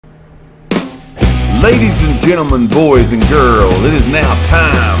Ladies and gentlemen, boys and girls, it is now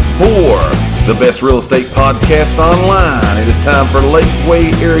time for the best real estate podcast online. It is time for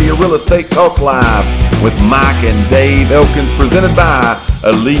Lakeway Area Real Estate Talk Live with Mike and Dave Elkins, presented by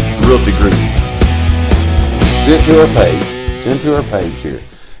Elite Realty Group. Send to our page here.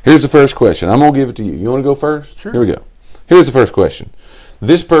 Here's the first question. I'm going to give it to you. You want to go first? Sure. Here we go. Here's the first question.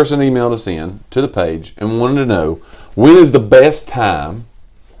 This person emailed us in to the page and wanted to know, when is the best time,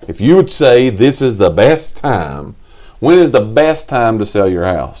 if you would say this is the best time, when is the best time to sell your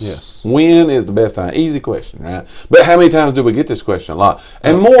house? Yes. When is the best time? Easy question, right? But how many times do we get this question? A lot.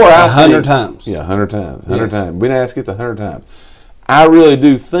 And more, I think. 100 times. Yeah, 100 times. 100 Yes. times. Been asked it 100 times. I really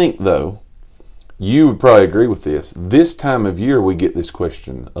do think, though, you would probably agree with this. This time of year, we get this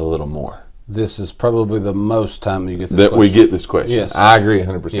question a little more. This is probably the most time you get this That question. we get this question. Yes. I agree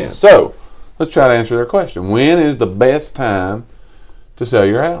 100%. Yes. So, let's try to answer their question. When is the best time to sell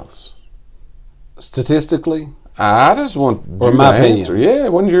your house? Statistically, I just want Or your my opinion. answer. Yeah,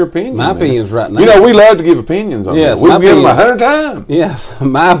 what's your opinion? my man? opinion is right now. You know, we love to give opinions on Yes, this. We've my given them opinion- 100 times. Yes,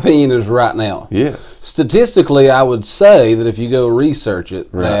 my opinion is right now. Yes. Statistically, I would say that if you go research it,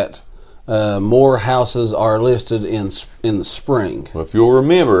 Right. that more houses are listed in the spring. Well, if you'll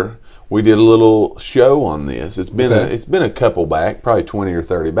remember, we did a little show on this. It's been Okay. a couple back, probably 20 or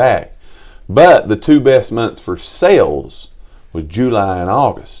 30 back. But the two best months for sales was July and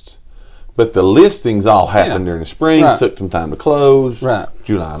August. But the listings all happened during the spring. Right. Took some time to close. Right.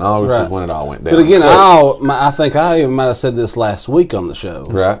 July and August Right. is when it all went down. But again, So- I think I even might have said this last week on the show.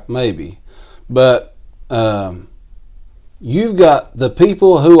 Right. Maybe. But you've got the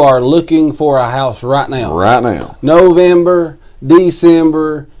people who are looking for a house right now. right now. November,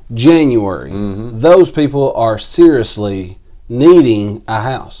 December, January. Mm-hmm. Those people are seriously needing a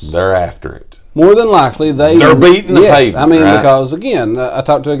house. They're after it. More than likely, They're beating the pavement, I mean, right? because again, I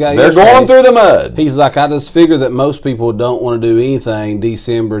talked to a guy They're yesterday. going through the mud. He's like, I just figure that most people don't want to do anything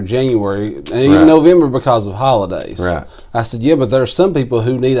December, January, and even Right. November because of holidays. Right. I said, yeah, but there's some people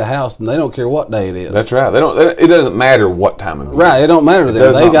who need a house and they don't care what day it is. That's right. It doesn't matter what time of year. Right, it don't matter to them.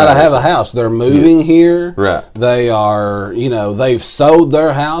 does They not got to matter. have a house. They're moving Yes. here. Right. They are, they've sold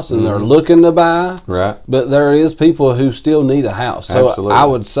their house and they're looking to buy. Right. But there is people who still need a house. So Absolutely. I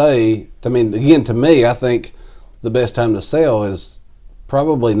would say, to me, I think the best time to sell is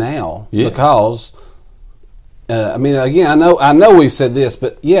probably now. Yeah. Because, again, I know we've said this,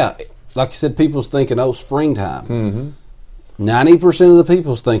 but yeah, like you said, people's thinking, springtime. Mm-hmm. 90% of the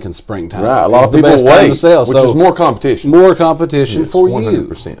people's thinking springtime. Right. A lot is of the people best time wait, to sell. which So is more competition. more competition Yes, for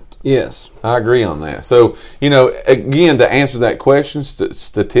 100%. you. Yes. I agree on that. So, again, to answer that question,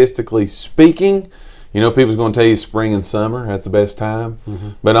 statistically speaking, people's going to tell you spring and summer, that's the best time. Mm-hmm.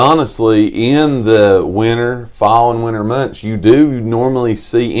 But honestly, in the fall and winter months, you do normally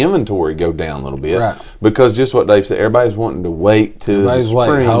see inventory go down a little bit. Right. Because just what Dave said, everybody's wanting to wait till the Everybody's spring.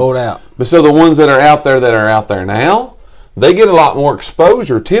 waiting, hold out. But so the ones that are out there now, they get a lot more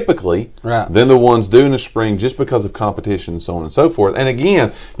exposure typically Right. than the ones due in the spring, just because of competition and so on and so forth. And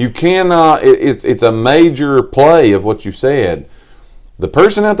again, you cannot, it's a major play of what you said. The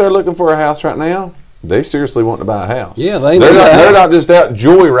person out there looking for a house right now, they seriously want to buy a house. Yeah, they're they're not just out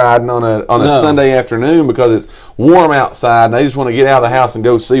joyriding on a No. Sunday afternoon because it's warm outside and they just want to get out of the house and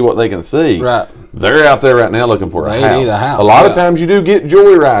go see what they can see. Right. They're out there right now looking for They a house. need a house, A lot of yeah. times you do get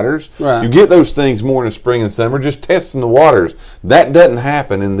joyriders. Right. You get those things more in the spring and summer, just testing the waters. That doesn't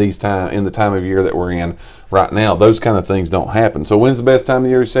happen in the time of year that we're in right now. Those kind of things don't happen. So when's the best time of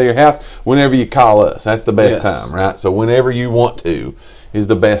year to sell your house? Whenever you call us. That's the best Yes. time, right? So whenever you want to is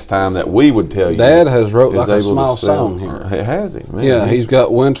the best time that we would tell you. Dad has wrote is like a able to small sell. song here. Has he? Man, Yeah, he's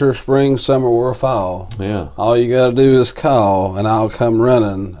got winter, spring, summer, or fall. Yeah. All you got to do is call, and I'll come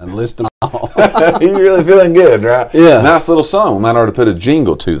running and list them all. He's really feeling good, right? Yeah. Nice little song. We might already put a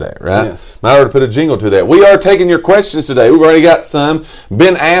jingle to that, right? Yes. Might already put a jingle to that. We are taking your questions today. We've already got some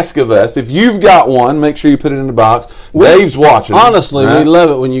been asked of us. If you've got one, make sure you put it in the box. Dave's watching. Honestly, right? we love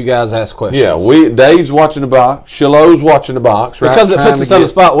it when you guys ask questions. Yeah, Dave's watching the box. Shiloh's watching the box, right? Because it Trying puts to us on the get-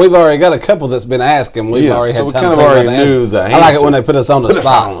 spot. We've already got a couple that's been asked, and we've Yeah, already so had we time kind to of think already about the knew answer. the I like it answer. when they put us on the Put us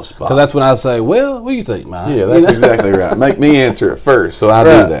spot. on the spot. Because that's when I say, well, what do you think, Mike? Yeah, that's exactly right. Make me answer it first, so I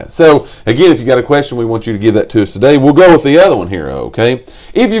Right. do that. So, again, if you got a question, we want you to give that to us today. We'll go with the other one here, okay?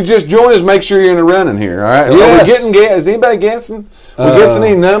 If you've just joined us, make sure you're in the running here, all right? Yes. Are we getting is anybody guessing? We guessing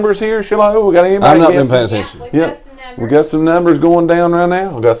any numbers here, Shiloh? We got anybody I've not been guessing? paying attention. Yep. We got some numbers going down right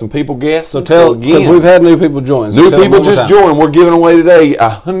now. We got some people guessing. So tell, because we've had new people join. So new tell them people one more just time. joined. We're giving away today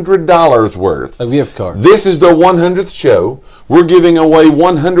 $100 worth. A gift card. This is the 100th show. We're giving away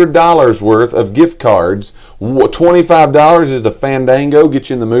 $100 worth of gift cards. $25 is the Fandango, get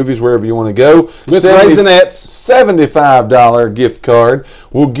you in the movies wherever you want to go. With Raisinets. $75 gift card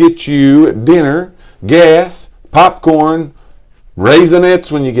will get you dinner, gas, popcorn,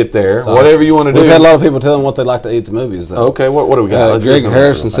 Raisinets when you get there, whatever you want to do. We've had a lot of people telling what they like to eat at the movies, though. Okay, what do we got? Greg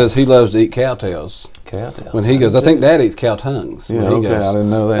Harrison says he loves to eat cowtails. Cowtails. When he goes, I think Dad eats cow tongues. Yeah, when he okay, goes. I didn't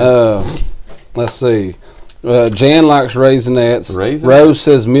know that. Let's see. Jan likes Raisinets. Raisinets? Rose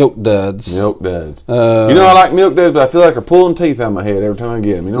says Milk Duds. Milk Duds. I like Milk Duds, but I feel like they're pulling teeth out of my head every time I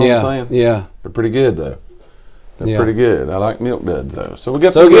get them. You know what I'm saying? Yeah. They're pretty good, though. They're pretty good. I like Milk Duds, though. So we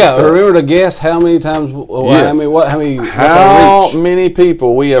got So some good yeah, stuff. remember to guess how many times? Yes. How How many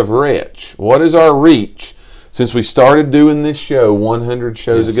people we have reached? What is our reach since we started doing this show 100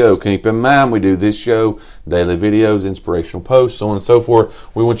 shows ago? Keep in mind, we do this show, daily videos, inspirational posts, so on and so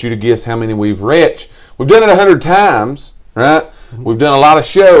forth. We want you to guess how many we've reached. We've done it 100 times, right? We've done a lot of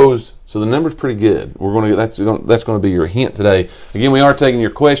shows, so the number's pretty good. We're going to that's going to be your hint today. Again, we are taking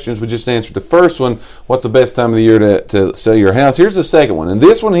your questions. We just answered the first one. What's the best time of the year to sell your house? Here's the second one, and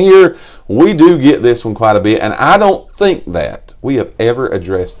this one here, we do get this one quite a bit, and I don't think that we have ever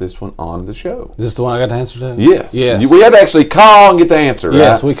addressed this one on the show. Is this the one I got the answer to? Yes. Yes. We had to actually call and get the answer, right?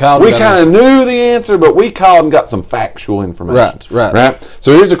 Yes, we called and We got kind an of knew the answer, but we called and got some factual information. Right.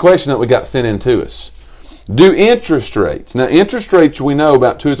 So here's a question that we got sent in to us. Do interest rates, now interest rates we know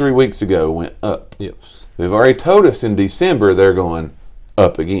about 2 or 3 weeks ago went up. Yep. They've already told us in December they're going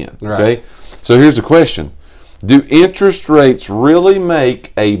up again. Right. Okay. So here's the question. Do interest rates really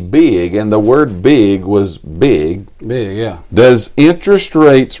make a big, and the word big was big. Big, yeah. Does interest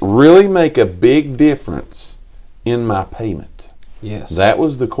rates really make a big difference in my payment? Yes. That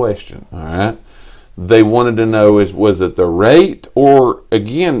was the question, all right? They wanted to know was it the rate, or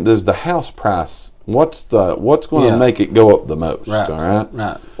again, does the house price, what's going to make it go up the most, Right. all right?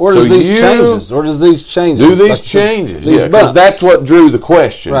 Right. Or does these changes? Do these like changes? these Yeah, 'cause bumps. that's what drew the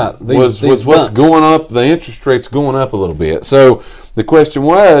question. Right. Was These what's bumps. going up, the interest rates going up a little bit. So the question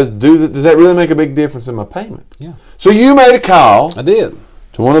was, does that really make a big difference in my payment? Yeah. So you made a call I did.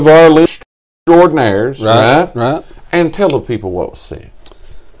 to one of our list extraordinaires, Right. right? And tell the people what was said.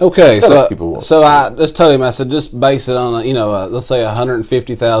 Okay, Tell people what. so I just told him, I said, just base it on let's say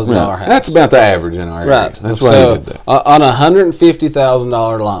 $150,000 house. That's about the average in our area. Right. That's why so he did that. On a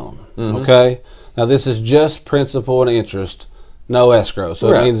 $150,000 loan. Okay. Now this is just principal and interest, no escrow.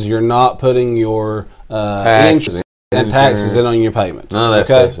 So Right. it means you're not putting your Taxes, interest and taxes in on your payment. None of that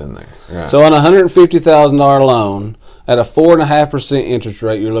stuff's in there. Right. So on a $150,000 loan at a 4.5% interest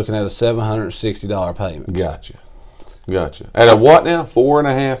rate, you're looking at a $760 payment. Gotcha. At a what now?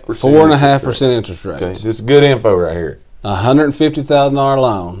 4.5%. 4.5% interest rate. Okay, this is good info right here. A $150,000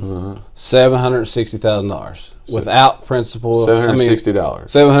 loan, $760,000 without principal. $760.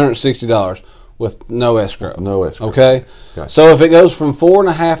 $760 with no escrow. No escrow. Okay. Gotcha. So if it goes from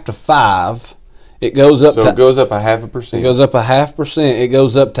 4.5 to 5, it goes up. So it goes up 0.5%. It goes up 0.5%. It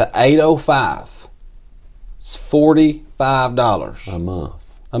goes up to $805. It's $45 a month.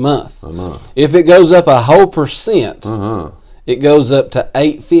 a month. A month. If it goes up a whole percent, Uh-huh. it goes up to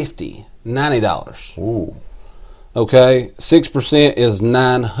 $850, $90. Ooh. Okay, 6% is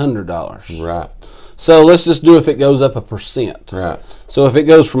 $900. Right. So let's just do if it goes up 1%. Right. So if it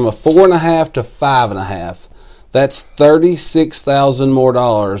goes from a 4.5 to 5.5, that's $36,000 more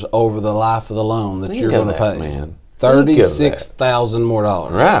over the life of the loan that Think you're of going to that, pay. man. $36,000 more.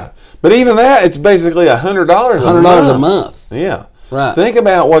 Right. But even that, it's basically $100 $100 a month. Yeah. Right. Think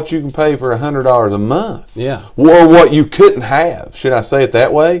about what you can pay for $100 a month. Yeah. Or what you couldn't have. Should I say it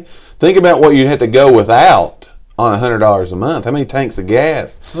that way? Think about what you'd have to go without on $100 a month. How many tanks of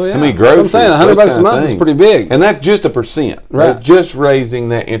gas? Oh, yeah. How many That's what I'm groceries? saying, $100 those a kind of month is things. pretty big. And that's just 1%. Right. That's just raising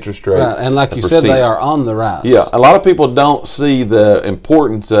that interest rate. Right. And like a you said, they percent. are on the rise. Yeah, a lot of people don't see the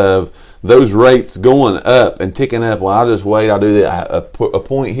importance of those rates going up and ticking up. Well, I'll just wait. I'll do that. A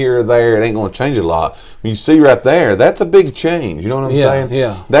point here or there. It ain't going to change a lot. You see right there, that's a big change. You know what I'm saying?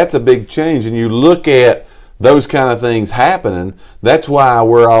 Yeah. That's a big change. And you look at those kind of things happening. That's why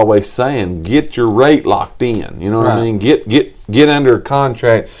we're always saying get your rate locked in. You know what I Right. mean? Get under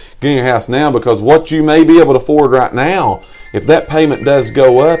contract. Get in your house now, because what you may be able to afford right now, if that payment does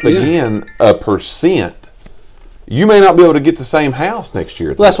go up again 1%. You may not be able to get the same house next year.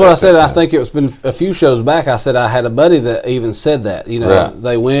 Well, that's what I said. I think it was been a few shows back. I said I had a buddy that even said that. You know, Right.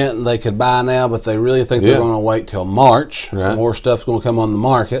 they went and they could buy now, but they really think they're Yeah. going to wait till March. Right. More stuff's going to come on the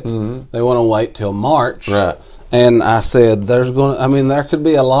market. They want to wait till March. Right. And I said, there could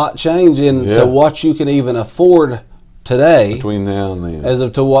be a lot changing Yeah. to what you can even afford today between now and then. as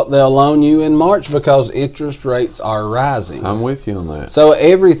to what they'll loan you in March because interest rates are rising. I'm with you on that. So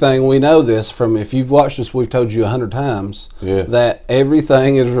everything, we know this from, if you've watched us, we've told you 100 times, Yes. that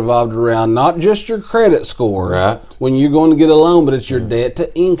everything is revolved around not just your credit score Right. when you're going to get a loan, but it's your debt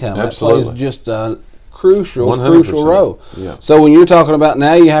to income. Absolutely. That plays just a crucial 100%. role. Yeah. So when you're talking about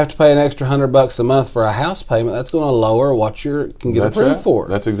now you have to pay an extra $100 a month for a house payment, that's going to lower what you can get That's approved right. for.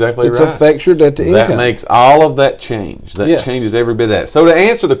 That's exactly it right. affects your debt to income. That makes all of that change. That Yes. changes every bit of that. So to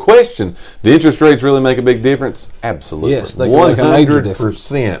answer the question, do interest rates really make a big difference? Absolutely. Yes, they can make a major difference.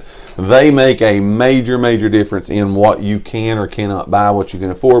 100%. They make a major, major difference in what you can or cannot buy, what you can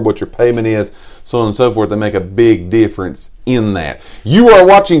afford, what your payment is, so on and so forth. They make a big difference in that. You are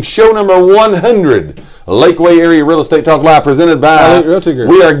watching show number 100, Lakeway Area Real Estate Talk Live, presented by Elite Realty Group.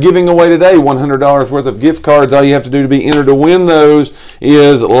 We are giving away today $100 worth of gift cards. All you have to do to be entered to win those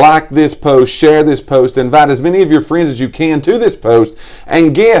is like this post, share this post, invite as many of your friends as you can to this post,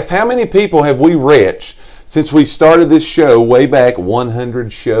 and guess how many people have we reached since we started this show way back 100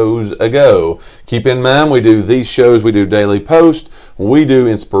 shows ago. Keep in mind, we do these shows, we do daily posts, we do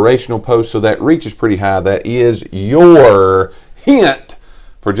inspirational posts, so that reach is pretty high. That is your hint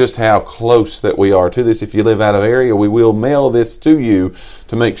for just how close that we are to this. If you live out of area, we will mail this to you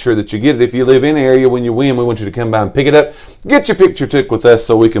to make sure that you get it. If you live in area, when you win, we want you to come by and pick it up. Get your picture took with us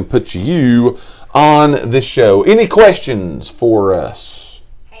so we can put you on this show. Any questions for us?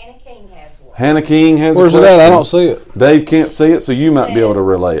 Hannah King has Where's a it question. at? I don't see it. Dave can't see it, so you might be able to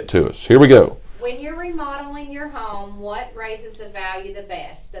relay it to us. Here we go. When you're remodeling your home, what raises the value the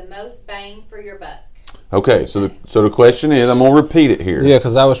best? The most bang for your buck? Okay, so the question is, I'm going to repeat it here. Yeah,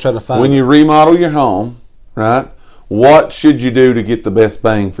 because I was trying to find When you remodel your home, right, what should you do to get the best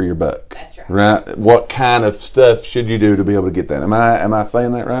bang for your buck? That's right. Right? What kind of stuff should you do to be able to get that? Am I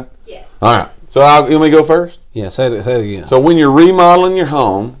saying that right? Yes. All right. So you want me to go first? Yeah, say it again. So when you're remodeling your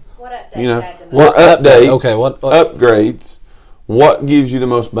home, What updates you know, had the most? what updates, Okay, what- upgrades, what gives you the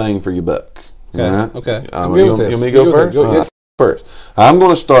most bang for your buck? Okay, All right? okay. You Agree with want this. me to go Agree with first? it. Go- All yeah. right, first. I'm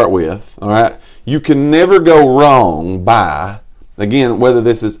going to start with, all right, you can never go wrong by, again, whether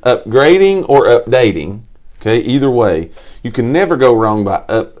this is upgrading or updating, okay, either way, you can never go wrong by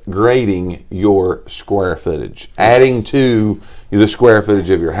upgrading your square footage, adding to the square footage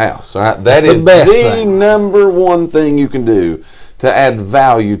of your house. All right, that That's the is best the thing. number one thing you can do to add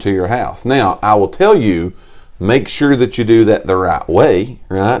value to your house. Now, I will tell you, make sure that you do that the right way,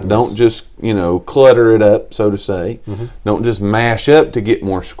 right? Don't just, clutter it up, so to say. Don't just mash up to get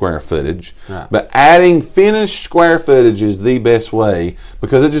more square footage. Right. But adding finished square footage is the best way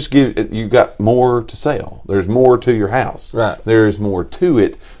because it just gives you got more to sell. There's more to your house. Right. There's more to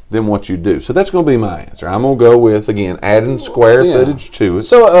it than what you do. So that's going to be my answer. I'm going to go with, again, adding square Yeah. footage to it.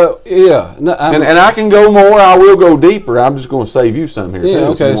 So, yeah. No, And I can go more. I will go deeper. I'm just going to save you some here. yeah, too, if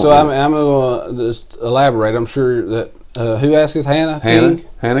okay. you So want I'm going to just elaborate. I'm sure that, who asked this? Hannah King?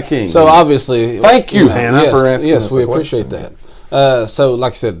 Hannah King. So obviously, Thank you, Hannah, yes, for asking Yes, us we a appreciate question. that. So,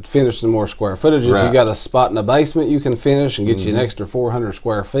 like I said, finish some more square footage. If Right. you got a spot in the basement, you can finish and get you an extra 400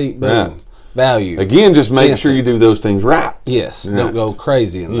 square feet. Boom, Right. value. Again, just make sure you Instant. do those things right. Yes, Right. don't go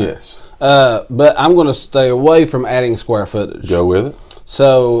crazy in there. Yes. But I'm going to stay away from adding square footage. Go with it.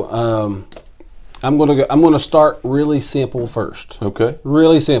 So I'm going to start really simple first. Okay.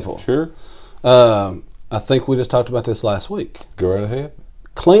 Really simple. Sure. I think we just talked about this last week. Go right ahead.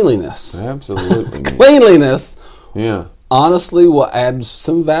 Cleanliness. Absolutely. Cleanliness Yeah. honestly will add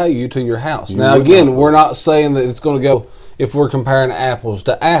some value to your house. Now, would again, not. we're not saying that it's going to go if we're comparing apples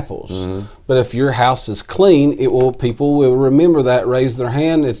to apples. Mm-hmm. But if your house is clean, people will remember that, raise their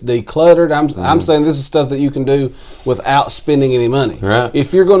hand. It's decluttered. I'm saying this is stuff that you can do without spending any money. Right.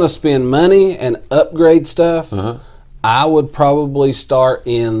 If you're going to spend money and upgrade stuff, I would probably start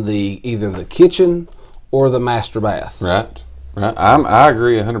in either the kitchen or the master bath. Right. Right. I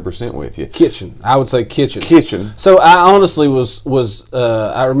agree 100% with you. Kitchen. I would say kitchen. Kitchen. So I honestly was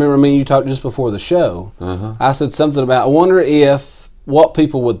I remember me and you talked just before the show. I said something about, I wonder what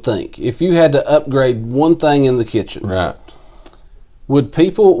people would think if you had to upgrade one thing in the kitchen. Right. Would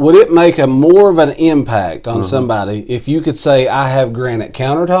it make more of an impact on somebody if you could say, I have granite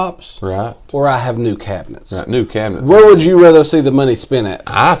countertops Right. or I have new cabinets? Right. New cabinets. Where would you rather see the money spent at?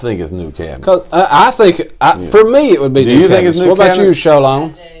 I think it's new cabinets. 'Cause I think, for me, it would be Do new you think cabinets. it's new what about you, cabinets?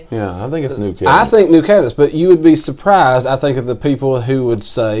 Sholong? Yeah, I think it's new cabinets. I think new cabinets, but you would be surprised, I think, of the people who would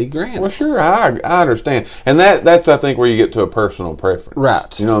say granite. Well, sure, I understand, and that's I think where you get to a personal preference,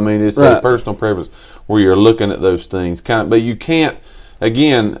 Right. You know what I mean? It's a Right. personal preference where you're looking at those things, but you can't.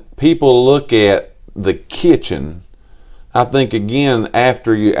 Again, people look at the kitchen. I think again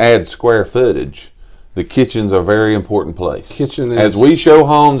after you add square footage, the kitchen's a very important place. Kitchen is- as we show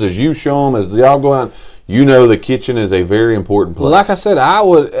homes, as you show them, as y'all go out, you know the kitchen is a very important place. Like I said,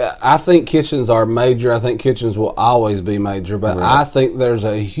 I think kitchens are major. I think kitchens will always be major, but I think there's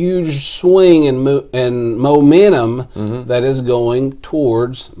a huge swing in momentum that is going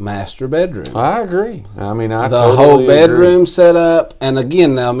towards master bedroom. I agree. I mean, I The totally whole bedroom agree. setup, and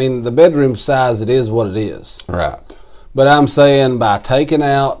again, I mean, the bedroom size, it is what it is. Right. But I'm saying by taking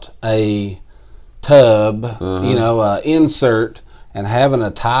out a tub, a insert, and having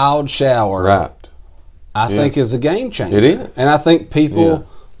a tiled shower, Right. I think is a game changer. It is. And I think people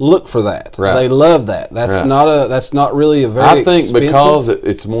look for that. Right. They love that. That's Right. that's not really a very I think expensive, because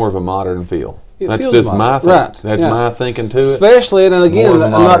it's more of a modern feel. It That's feels just modern. my thing. Right. That's Yeah. my thinking to it. especially, and again, More of a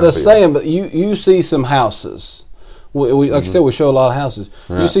I'm not modern just feel. saying, but you see some houses. We like I said, we show a lot of houses.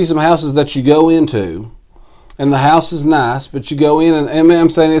 You Right. see some houses that you go into, and the house is nice, but you go in, and I'm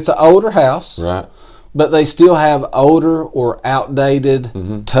saying it's an older house. Right. But they still have older or outdated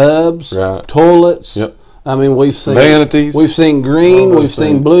tubs, Right. toilets. Yep. I mean, we've seen Vanities. we've seen green, All those we've seen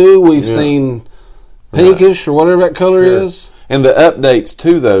things. blue, we've Yeah. seen pinkish or whatever that color Sure. is. And the updates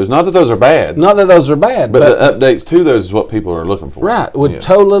to those, not that those are bad, Not that those are bad, but but the updates to those is what people are looking for. right would Yeah.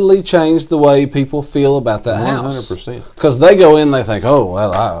 totally change the way people feel about that house. 100%. Because they go in, they think, oh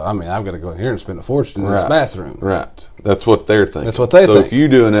well, I mean, I've got to go in here and spend a fortune in this Right. bathroom. Right. That's what they're thinking. That's what they so think. if you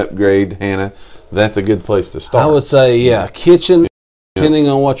do an upgrade, Hannah, that's a good place to start. I would say, yeah, kitchen. Depending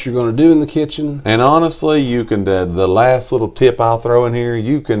on what you're going to do in the kitchen. And honestly, you can. The last little tip I'll throw in here,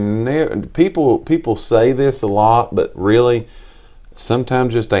 you can. People say this a lot, but really,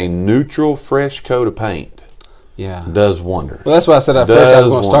 sometimes just a neutral, fresh coat of paint Yeah. does wonders. Well, that's why I said at first I was Does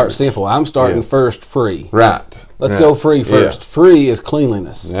going to start wonders. simple. I'm starting Yeah. first free. Right. Let's Right. go free first. Yeah. Free is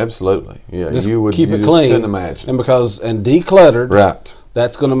cleanliness. Absolutely. Yeah. Just you would keep you it just clean. couldn't imagine. And decluttered. Right.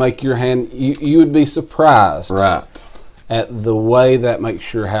 That's going to make your hand. You would be surprised Right. at the way that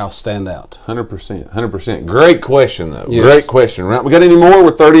makes your house stand out. 100%. 100%. Great question, though. Yes. Great question. Right. We got any more?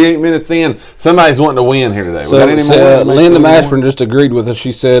 We're 38 minutes in. Somebody's wanting to win here today. So we got any more? Linda Any more? Mashburn just agreed with us.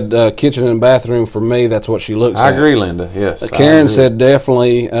 She said kitchen and bathroom for me. That's what she looks I at. agree, Linda. Yes. I Karen agree. said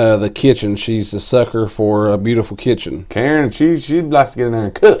definitely the kitchen. She's a sucker for a beautiful kitchen. Karen, she likes to get in there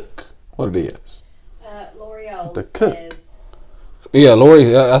and cook. What it is. Lori Old The cook. says, Yeah,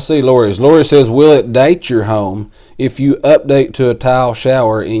 Lori, I see Lori's. Lori says, will it date your home if you update to a tile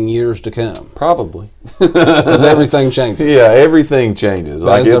shower in years to come? Probably. Because everything changes. Yeah, everything changes.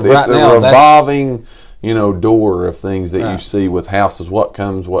 Like as of it's right a now, that's- revolving, door of things that you Right. see with houses. What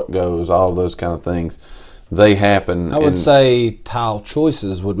comes, what goes, all those kind of things. They happen. I would and- say tile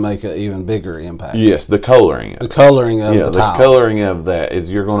choices would make an even bigger impact. yes, the coloring. The coloring of yeah, the the tile. coloring of that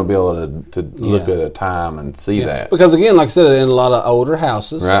is you're going to be able to look Yeah. at a time and see Yeah. that. Because again, like I said, in a lot of older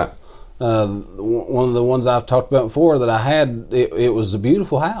houses, Right. One of the ones I've talked about before that I had, it was a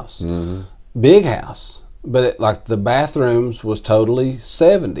beautiful house, Mm-hmm. big house, but like the bathrooms was totally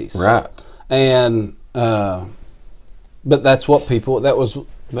 70s, Right. And but that's what that was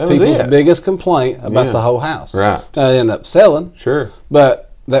people's it. biggest complaint about Yeah. the whole house. Right. Now, it ended up selling, Sure. but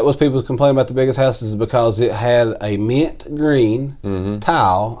that was people's complaint about the biggest houses because it had a mint green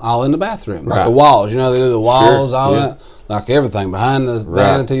tile all in the bathroom, like Mm-hmm. Right. the walls. You know, they do the walls, all yeah. that, like everything behind the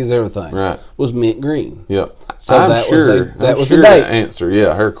vanities, everything Right. was mint green. Yep. So I'm that was sure, that I'm was sure the date. the answer.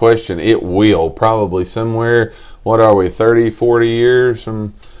 Yeah, her question, it will probably somewhere, what are we, 30, 40 years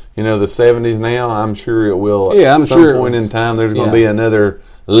from, the 70s now? I'm sure it will Yeah, I'm at some sure it point in was. time. There's going to Yeah. be another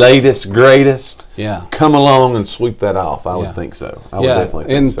latest, greatest. Yeah. Come along and sweep that off. I Yeah. would think so. I would Yeah, definitely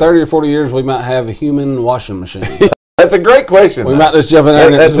think in so. 30 or 40 years, we might have a human washing machine. That's a great question. We though. might just jump in there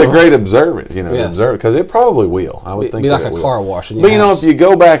and That's just- a great observant, Yes. observe, because it probably will. I would think be that like it a will. car wash in your But house. if you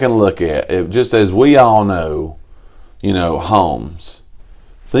go back and look at it, just as we all know, homes.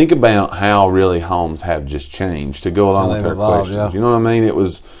 Think about how really homes have just changed to go along How with they've our evolved, questions. yeah. You know what I mean? It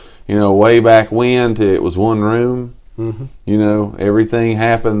was, way back when it was one room. Mm-hmm. Everything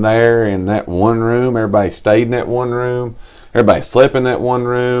happened there in that one room. Everybody stayed in that one room. Everybody slept in that one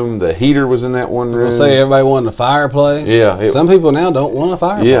room. The heater was in that one room. We'll say everybody wanted a fireplace. Yeah, Some people now don't want a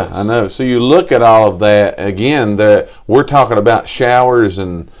fireplace. Yeah, I know. So you look at all of that again. We're talking about showers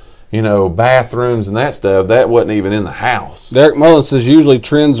and bathrooms and that stuff. That wasn't even in the house. Derek Mullen says usually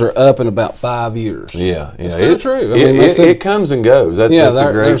trends are up in about 5 years. Yeah, It's kinda true. I It, mean, like I said- it comes and goes. That's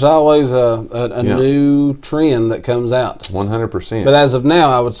a great there's always a Yeah. new trend that comes out. 100%. But as of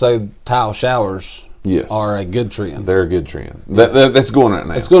now, I would say tile showers yes, are a good trend. they're a good trend. That's going right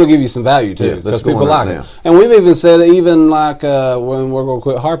now. It's going to give you some value Yeah, too, that's because people going like right it. now. And we've even said, even like when we're going to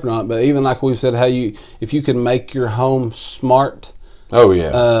quit harping on it, but even like we've said, if you can make your home smart, Oh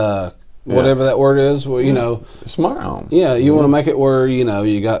yeah, whatever that word is. Well, you know, smart home. Yeah, you want to make it where you know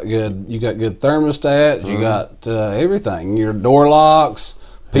you got good thermostats, you got everything, your door locks.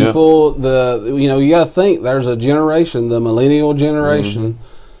 People, you got to think there's a generation, the millennial generation,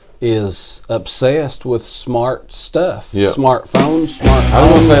 is obsessed with smart stuff, smartphones, smart. I was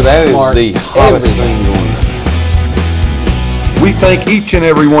going to say that is the hottest thing going on. We thank each and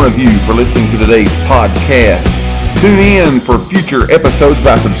every one of you for listening to today's podcast. Tune in for future episodes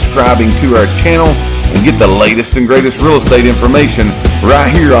by subscribing to our channel and get the latest and greatest real estate information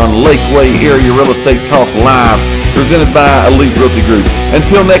right here on Lakeway Area Real Estate Talk Live, presented by Elite Realty Group.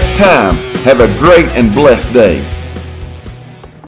 Until next time, have a great and blessed day.